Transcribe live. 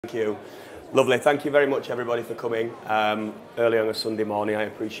Thank you. Lovely. Thank you very much, everybody, for coming early on a Sunday morning. I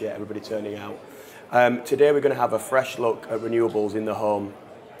appreciate everybody turning out. Today we're going to have a fresh look at renewables in the home,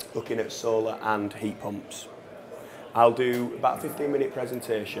 looking at solar and heat pumps. I'll do about a 15-minute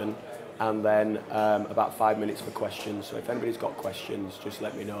presentation and then about 5 minutes for questions. So if anybody's got questions, just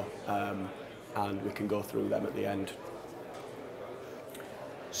let me know and we can go through them at the end.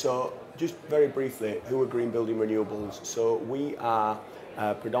 So just very briefly, who are Green Building Renewables? So we are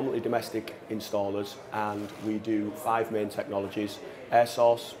predominantly domestic installers, and we do 5 main technologies: air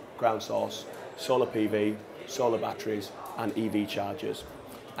source, ground source, solar PV, solar batteries and EV chargers.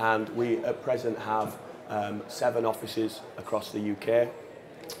 And we at present have 7 offices across the UK,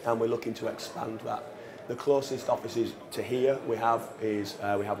 and we're looking to expand that. The closest offices to here we have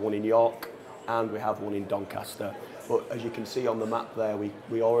one in York and we have one in Doncaster. But as you can see on the map there,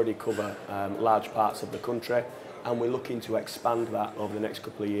 we already cover large parts of the country, and we're looking to expand that over the next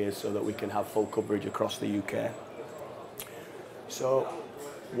couple of years so that we can have full coverage across the UK. So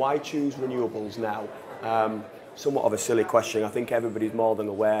why choose renewables now? Somewhat of a silly question. I think everybody's more than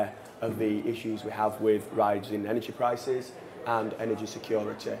aware of the issues we have with rising energy prices and energy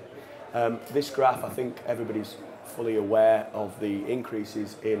security. This graph, I think everybody's fully aware of the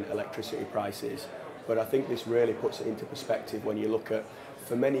increases in electricity prices, but I think this really puts it into perspective when you look at,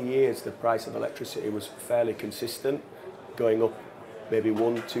 for many years the price of electricity was fairly consistent, going up maybe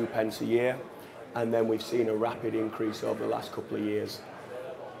 1-2 pence a year, and then we've seen a rapid increase over the last couple of years.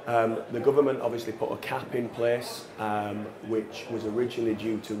 The government obviously put a cap in place, which was originally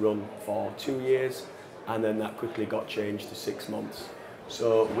due to run for 2 years, and then that quickly got changed to 6 months.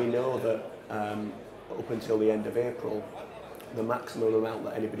 So we know that up until the end of April, the maximum amount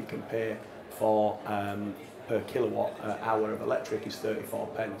that anybody can pay for per kilowatt hour of electric is 34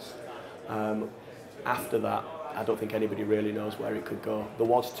 pence. After that, I don't think anybody really knows where it could go. There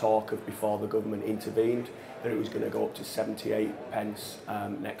was talk of, before the government intervened, that it was going to go up to 78 pence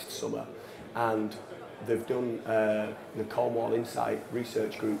next summer. And they've done, the Cornwall Insight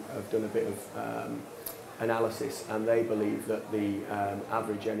research group have done a bit of analysis, and they believe that the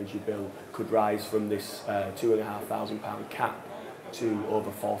average energy bill could rise from this £2,500 cap to over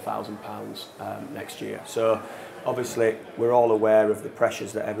 £4,000 next year. So obviously we're all aware of the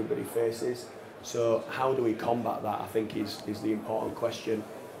pressures that everybody faces. So how do we combat that, I think, is the important question.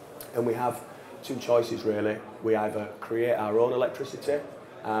 And we have 2 choices really. We either create our own electricity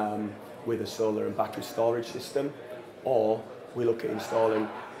with a solar and battery storage system, or we look at installing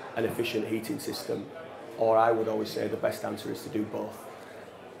an efficient heating system, or I would always say the best answer is to do both.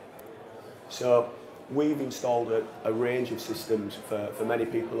 So we've installed a range of systems for many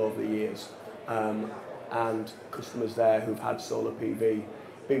people over the years, and customers there who've had solar PV,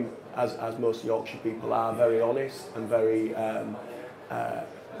 been, as most Yorkshire people are, very honest and very an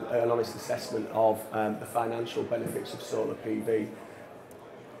honest assessment of the financial benefits of solar PV.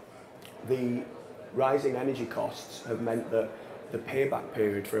 The rising energy costs have meant that the payback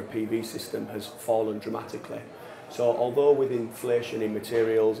period for a PV system has fallen dramatically. So although with inflation in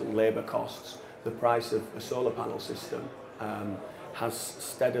materials and labour costs, the price of a solar panel system has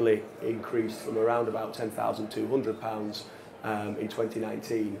steadily increased from around about £10,200 in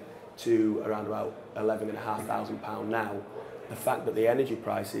 2019 to around about £11,500 now. The fact that the energy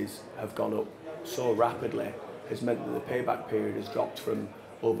prices have gone up so rapidly has meant that the payback period has dropped from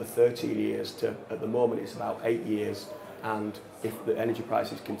over 13 years to, at the moment, it's about 8 years. And if the energy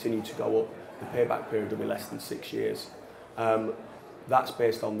prices continue to go up, the payback period will be less than 6 years. That's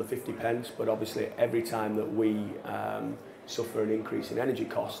based on the 50 pence, but obviously every time that we suffer an increase in energy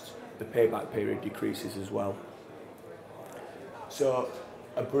costs, the payback period decreases as well. So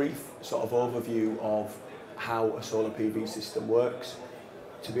a brief sort of overview of how a solar PV system works.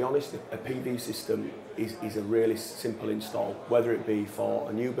 To be honest, a PV system is a really simple install, whether it be for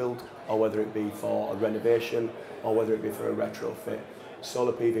a new build, or whether it be for a renovation, or whether it be for a retrofit.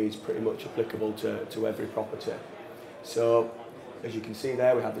 Solar PV is pretty much applicable to every property. So as you can see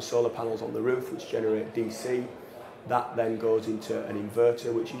there, we have the solar panels on the roof which generate DC. That then goes into an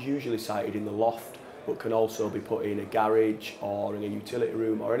inverter, which is usually sited in the loft, but can also be put in a garage or in a utility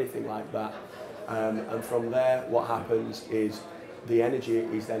room or anything like that. And from there, what happens is the energy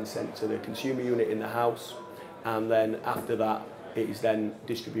is then sent to the consumer unit in the house, and then after that it is then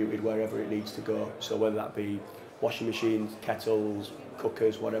distributed wherever it needs to go. So whether that be washing machines, kettles,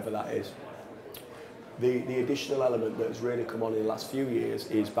 cookers, whatever that is. The additional element that has really come on in the last few years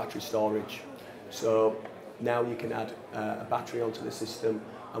is battery storage. So now you can add a battery onto the system,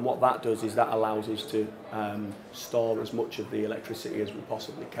 and what that does is that allows us to store as much of the electricity as we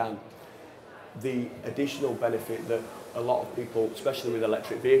possibly can. The additional benefit that a lot of people, especially with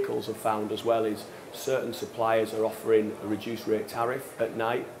electric vehicles, have found as well is certain suppliers are offering a reduced rate tariff at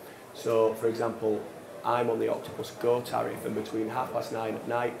night. So, for example, I'm on the Octopus Go tariff, and between 9:30 at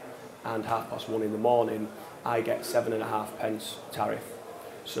night and 1:30 in the morning, I get 7.5 pence tariff.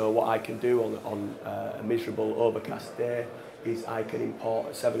 So what I can do on a miserable overcast day is I can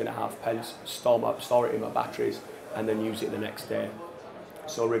import 7.5 pence, store it in my batteries, and then use it the next day.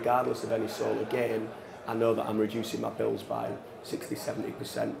 So regardless of any solar gain, I know that I'm reducing my bills by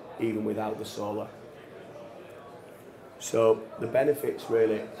 60–70% even without the solar. So the benefits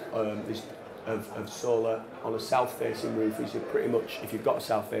really of solar on a south-facing roof is you're pretty much, if you've got a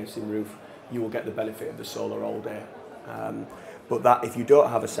south-facing roof, you will get the benefit of the solar all day. But that if you don't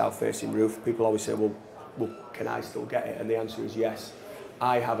have a south-facing roof, people always say, well, can I still get it? And the answer is yes.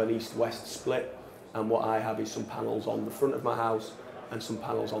 I have an east-west split, and what I have is some panels on the front of my house and some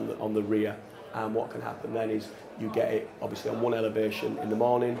panels on the rear. And what can happen then is you get it obviously on one elevation in the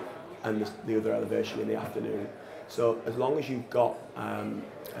morning and the other elevation in the afternoon. So as long as you've got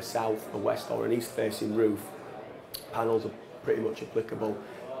a south, a west or an east-facing roof, panels are pretty much applicable.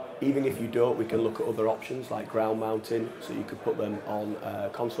 Even if you don't, we can look at other options like ground mounting, so you could put them on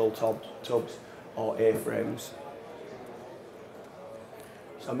console tubs or A-frames.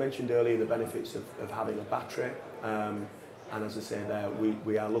 So I mentioned earlier the benefits of having a battery, and as I say there,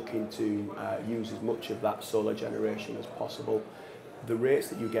 we are looking to use as much of that solar generation as possible. The rates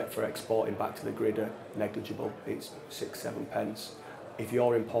that you get for exporting back to the grid are negligible. It's 6–7 pence. If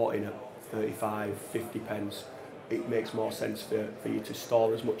you're importing at 35–50 pence, it makes more sense for you to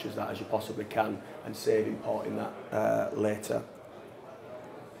store as much as that as you possibly can and save importing that later.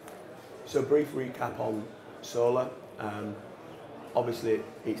 So a brief recap on solar. Obviously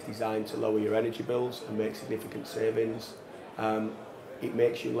it's designed to lower your energy bills and make significant savings. It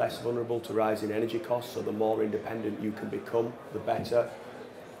makes you less vulnerable to rising energy costs, so the more independent you can become, the better.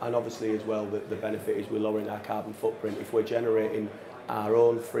 And obviously as well, the benefit is we're lowering our carbon footprint. If we're generating our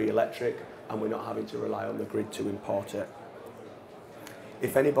own free electric and we're not having to rely on the grid to import it.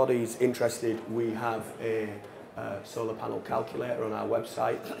 If anybody's interested, we have a solar panel calculator on our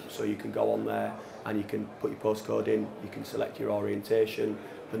website, so you can go on there and you can put your postcode in, you can select your orientation,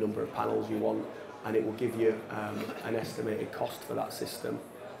 the number of panels you want, and it will give you an estimated cost for that system,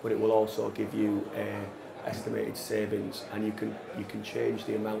 but it will also give you estimated savings, and you can change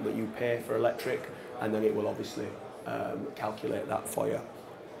the amount that you pay for electric, and then it will obviously calculate that for you.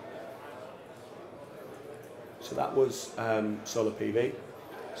 So that was solar PV.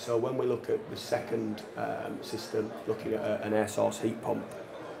 So when we look at the second system, looking at an air source heat pump.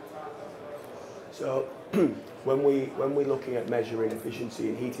 So when we're looking at measuring efficiency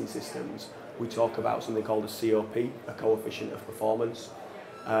in heating systems, we talk about something called a COP, a coefficient of performance.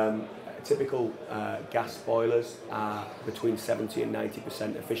 Typical gas boilers are between 70 and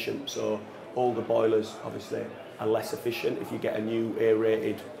 90% efficient. So older boilers obviously are less efficient. If you get a new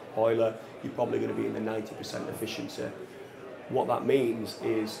aerated boiler, you're probably going to be in the 90% efficiency. What that means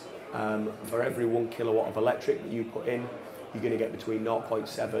is for every 1 kilowatt of electric that you put in, you're going to get between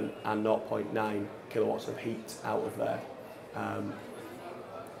 0.7 and 0.9 kilowatts of heat out of there.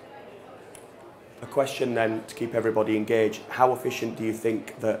 A question then to keep everybody engaged: how efficient do you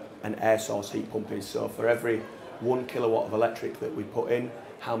think that an air source heat pump is? So for every 1 kilowatt of electric that we put in,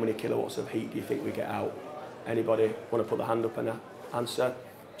 how many kilowatts of heat do you think we get out? Anybody want to put the hand up and answer?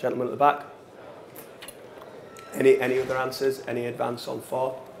 Gentleman at the back. Any other answers? Any advance on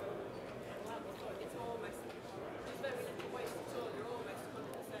 4?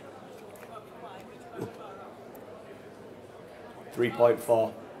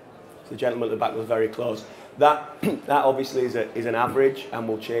 3.4. The gentleman at the back was very close. That obviously is an average and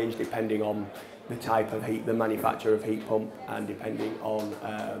will change depending on the type of heat, the manufacturer of heat pump, and depending on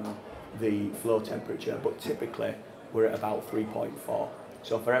the flow temperature. But typically we're at about 3.4.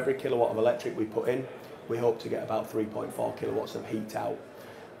 So for every kilowatt of electric we put in, we hope to get about 3.4 kilowatts of heat out.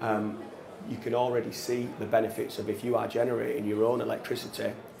 You can already see the benefits of if you are generating your own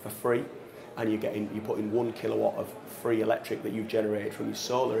electricity for free, and you're putting 1 kilowatt of free electric that you've generated from your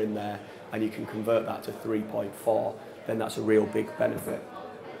solar in there, and you can convert that to 3.4, then that's a real big benefit.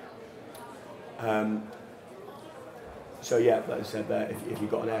 So yeah, like I said there, if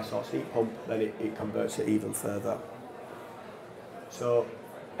you've got an air source heat pump, then it converts it even further. So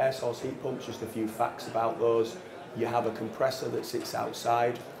air source heat pumps, just a few facts about those. You have a compressor that sits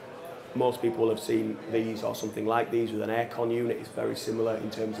outside. Most people have seen these or something like these with an aircon unit. It's very similar in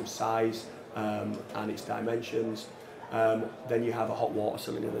terms of size and its dimensions. Then you have a hot water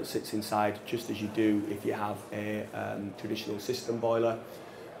cylinder that sits inside, just as you do if you have a traditional system boiler.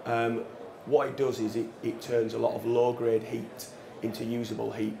 What it does is it turns a lot of low-grade heat into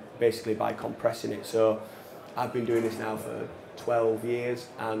usable heat, basically by compressing it. So I've been doing this now for 12 years,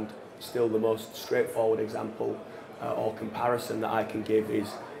 and still the most straightforward example or comparison that I can give is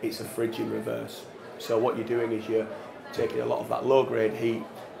it's a fridge in reverse. So what you're doing is you're taking a lot of that low-grade heat,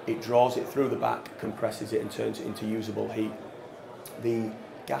 it draws it through the back, compresses it and turns it into usable heat. The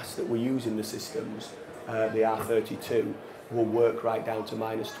gas that we use in the systems, the R32, will work right down to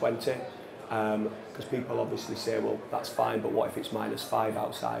 -20. Because people obviously say, well, that's fine, but what if it's -5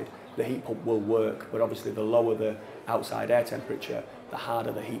 outside? The heat pump will work, but obviously the lower the outside air temperature, the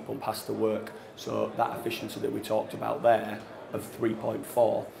harder the heat pump has to work. So that efficiency that we talked about there of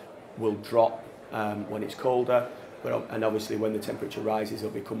 3.4 will drop when it's colder, and obviously when the temperature rises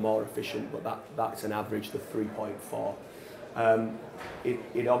it'll become more efficient, but that's an average of 3.4.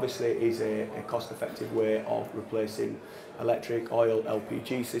 It obviously is a cost-effective way of replacing electric, oil,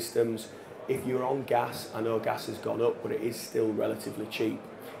 LPG systems. If you're on gas, I know gas has gone up, but it is still relatively cheap.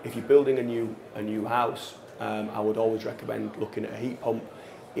 If you're building a new house, I would always recommend looking at a heat pump.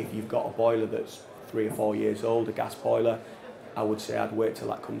 If you've got a boiler that's 3 or 4 years old, a gas boiler, I would say I'd wait till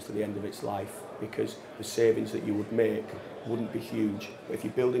that comes to the end of its life, because the savings that you would make wouldn't be huge. But if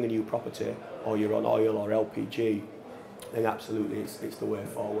you're building a new property or you're on oil or LPG, then absolutely it's the way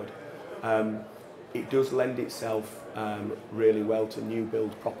forward. It does lend itself really well to new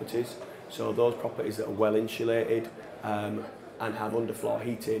build properties. So those properties that are well insulated and have underfloor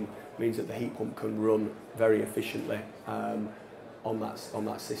heating means that the heat pump can run very efficiently on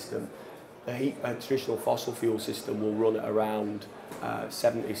that system. A traditional fossil fuel system will run at around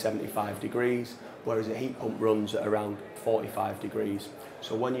 70-75 degrees, whereas a heat pump runs at around 45 degrees.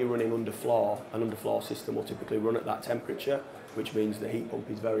 So when you're running underfloor, an underfloor system will typically run at that temperature, which means the heat pump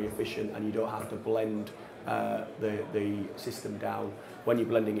is very efficient and you don't have to blend the system down. When you're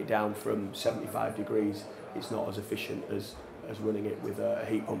blending it down from 75 degrees, it's not as efficient as running it with a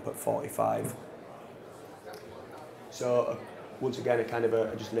heat pump at 45. So once again,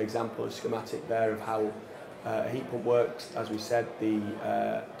 just an example, a schematic there of how a heat pump works. As we said, the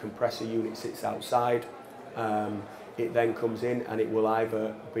compressor unit sits outside. It then comes in and it will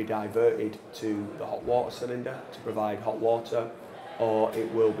either be diverted to the hot water cylinder to provide hot water, or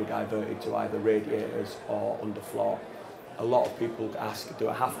it will be diverted to either radiators or underfloor. A lot of people ask, do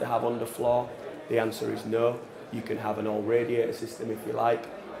I have to have underfloor? The answer is no. You can have an all radiator system if you like,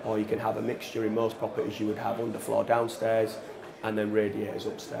 or you can have a mixture. In most properties you would have underfloor downstairs and then radiators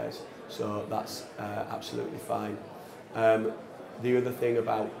upstairs. So that's absolutely fine. The other thing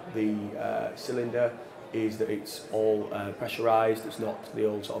about the cylinder is that it's all pressurised. It's not the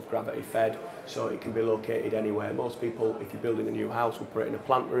old sort of gravity fed, so it can be located anywhere. Most people, if you're building a new house, will put it in a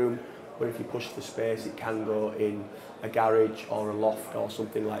plant room, but if you push for space, it can go in a garage or a loft or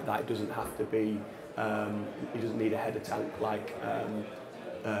something like that. It doesn't have to be, it doesn't need a header tank like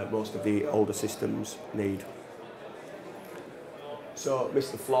most of the older systems need. So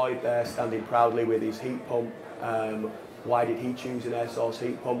Mr. Floyd there standing proudly with his heat pump. Why did he choose an air source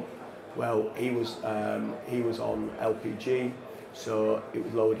heat pump? Well, he was on LPG, so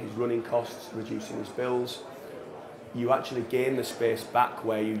it lowered his running costs, reducing his bills. You actually gain the space back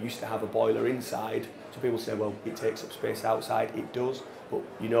where you used to have a boiler inside. So people say, well, it takes up space outside. It does, but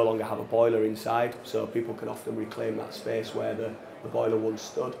you no longer have a boiler inside, so people can often reclaim that space where the boiler once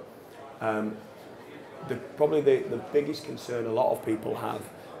stood. Probably the biggest concern a lot of people have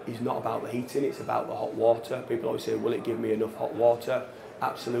is not about the heating, it's about the hot water. People always say, will it give me enough hot water?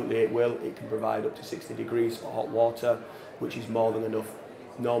 Absolutely it will. It can provide up to 60 degrees for hot water, which is more than enough.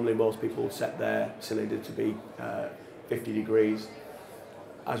 Normally most people set their cylinder to be 50 degrees.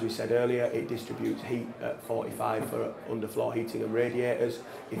 As we said earlier, it distributes heat at 45 for underfloor heating and radiators.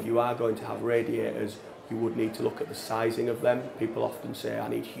 If you are going to have radiators, you would need to look at the sizing of them. People often say, I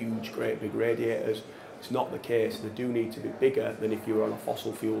need huge, great big radiators. It's not the case. They do need to be bigger than if you were on a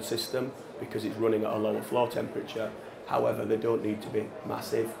fossil fuel system because it's running at a lower floor temperature. However, they don't need to be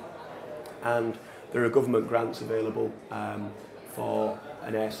massive. And there are government grants available for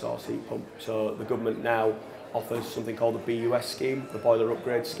an air source heat pump. So the government now offers something called the BUS scheme, the boiler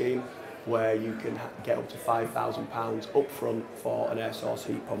upgrade scheme, where you can get up to £5,000 upfront for an air source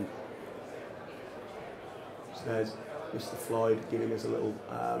heat pump. So there's Mr. Floyd giving us a little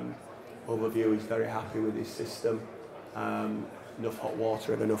overview. He's very happy with his system, enough hot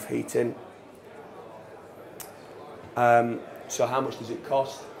water and enough heating. So how much does it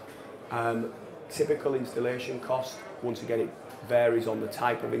cost? Typical installation cost, once again, it varies on the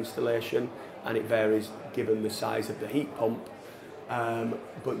type of installation and it varies given the size of the heat pump.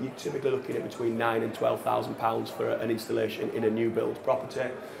 But you're typically looking at between £9,000 and £12,000 for an installation in a new build property.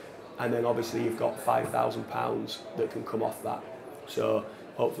 and then obviously you've got £5,000 that can come off that. So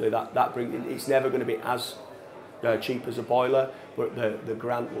hopefully that brings, it's never going to be as cheap as a boiler, but the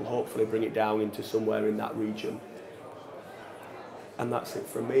grant will hopefully bring it down into somewhere in that region. And that's it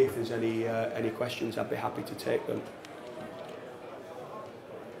from me. If there's any questions, I'd be happy to take them.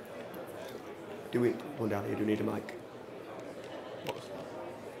 One down here, do we need a mic?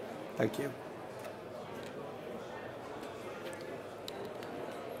 Thank you.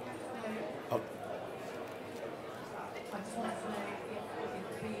 Oh. I just wanted to know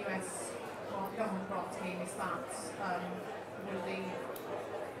if the US government grant scheme is that will the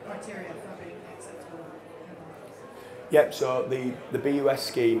criteria for being acceptable? Yep, so the BUS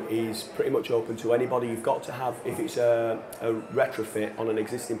scheme is pretty much open to anybody. You've got to have, if it's a retrofit on an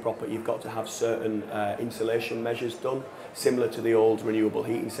existing property, you've got to have certain insulation measures done, similar to the old renewable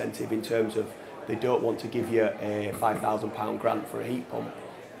heat incentive, in terms of they don't want to give you a £5,000 grant for a heat pump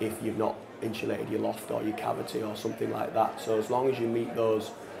if you've not insulated your loft or your cavity or something like that. So as long as you meet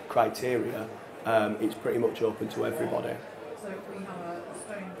those criteria, it's pretty much open to everybody. So if we have a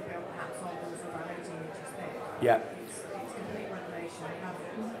stone built perhaps on walls of about 18 inches thick, yeah. It's complete renovation. We have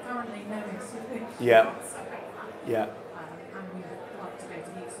currently no insulation. Yeah. Yeah. And we would like to go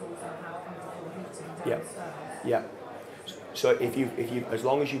to heat source and have underfloor heating downstairs. Yeah. So if you, as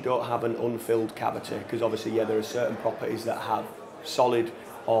long as you don't have an unfilled cavity, because obviously, yeah, there are certain properties that have solid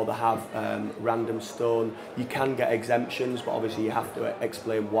or they have random stone. You can get exemptions, but obviously you have to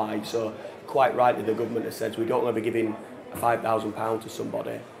explain why. So quite rightly, the government has said we don't want to be giving £5,000 to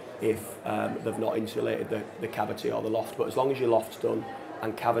somebody if they've not insulated the cavity or the loft. But as long as your loft's done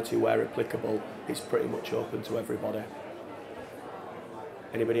and cavity where applicable, it's pretty much open to everybody.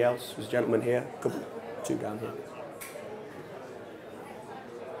 Anybody else? There's a gentleman here, two down here.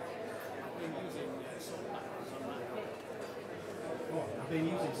 I've been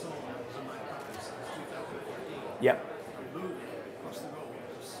using solar panels on my property since 2015. Yep. I'm moving across the road.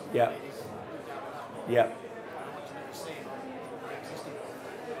 Yep. Yep. I want to make the same on my existing one.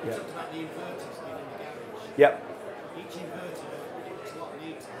 Yep. We talked about the inverters being in the garage. Yep. Each inverter, it's a lot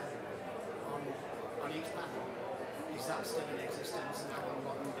neater on each panel. Is that still in existence now on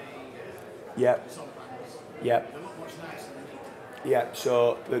modern day solar panels? Yep. They're not much nicer than neater. Yeah,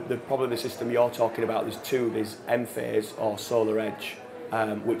 so probably the system you're talking about, there's two. There's M-phase or solar edge,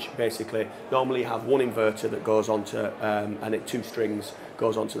 which basically normally have one inverter that goes onto, and it two strings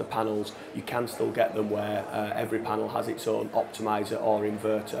goes onto the panels. You can still get them where every panel has its own optimizer or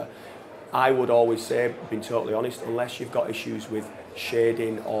inverter. I would always say, being totally honest, unless you've got issues with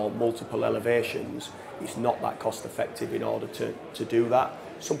shading or multiple elevations, it's not that cost effective in order to do that.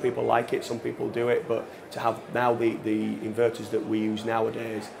 Some people like it, some people do it, but to have now the inverters that we use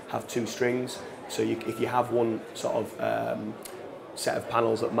nowadays have two strings. So if you have one sort of set of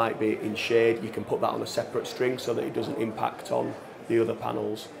panels that might be in shade, you can put that on a separate string so that it doesn't impact on the other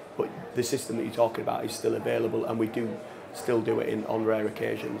panels. But the system that you're talking about is still available, and we do still do it on rare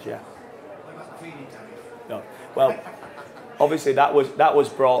occasions, yeah. What about the feed-in tariff? No. Well, obviously that was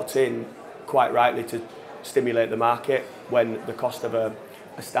brought in quite rightly to stimulate the market when the cost of a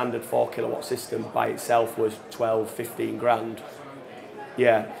standard 4 kilowatt system by itself was 12-15 grand.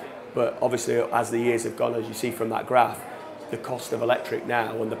 Yeah, but obviously as the years have gone, as you see from that graph, the cost of electric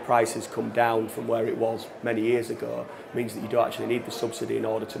now and the price has come down from where it was many years ago, means that you don't actually need the subsidy in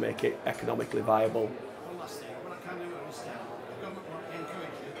order to make it economically viable. One last thing, what I kind of understand, the government will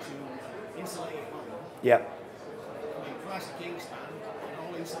encourage you to insulate your home. Yeah. I mean, price of Kingspan and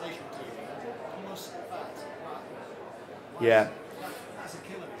all insulation material, plus that. Yeah. That's a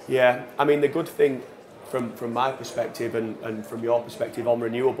killer. Yeah, I mean the good thing from my perspective and from your perspective on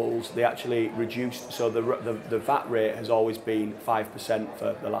renewables, they actually reduced, so the VAT rate has always been 5%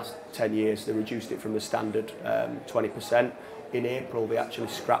 for the last 10 years. They reduced it from the standard 20%. In April they actually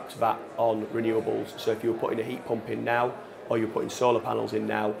scrapped VAT on renewables, so if you were putting a heat pump in now or you're putting solar panels in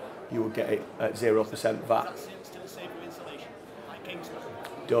now, you would get it at 0% VAT. That's still safe with insulation, like Kingspan.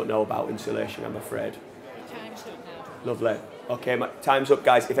 Don't know about insulation, I'm afraid. Time's up now. Lovely. Okay, time's up,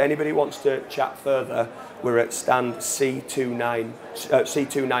 guys. If anybody wants to chat further, we're at stand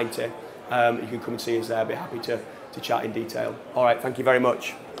C290. You can come and see us there. I'd be happy to chat in detail. All right, thank you very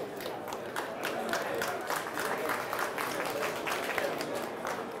much.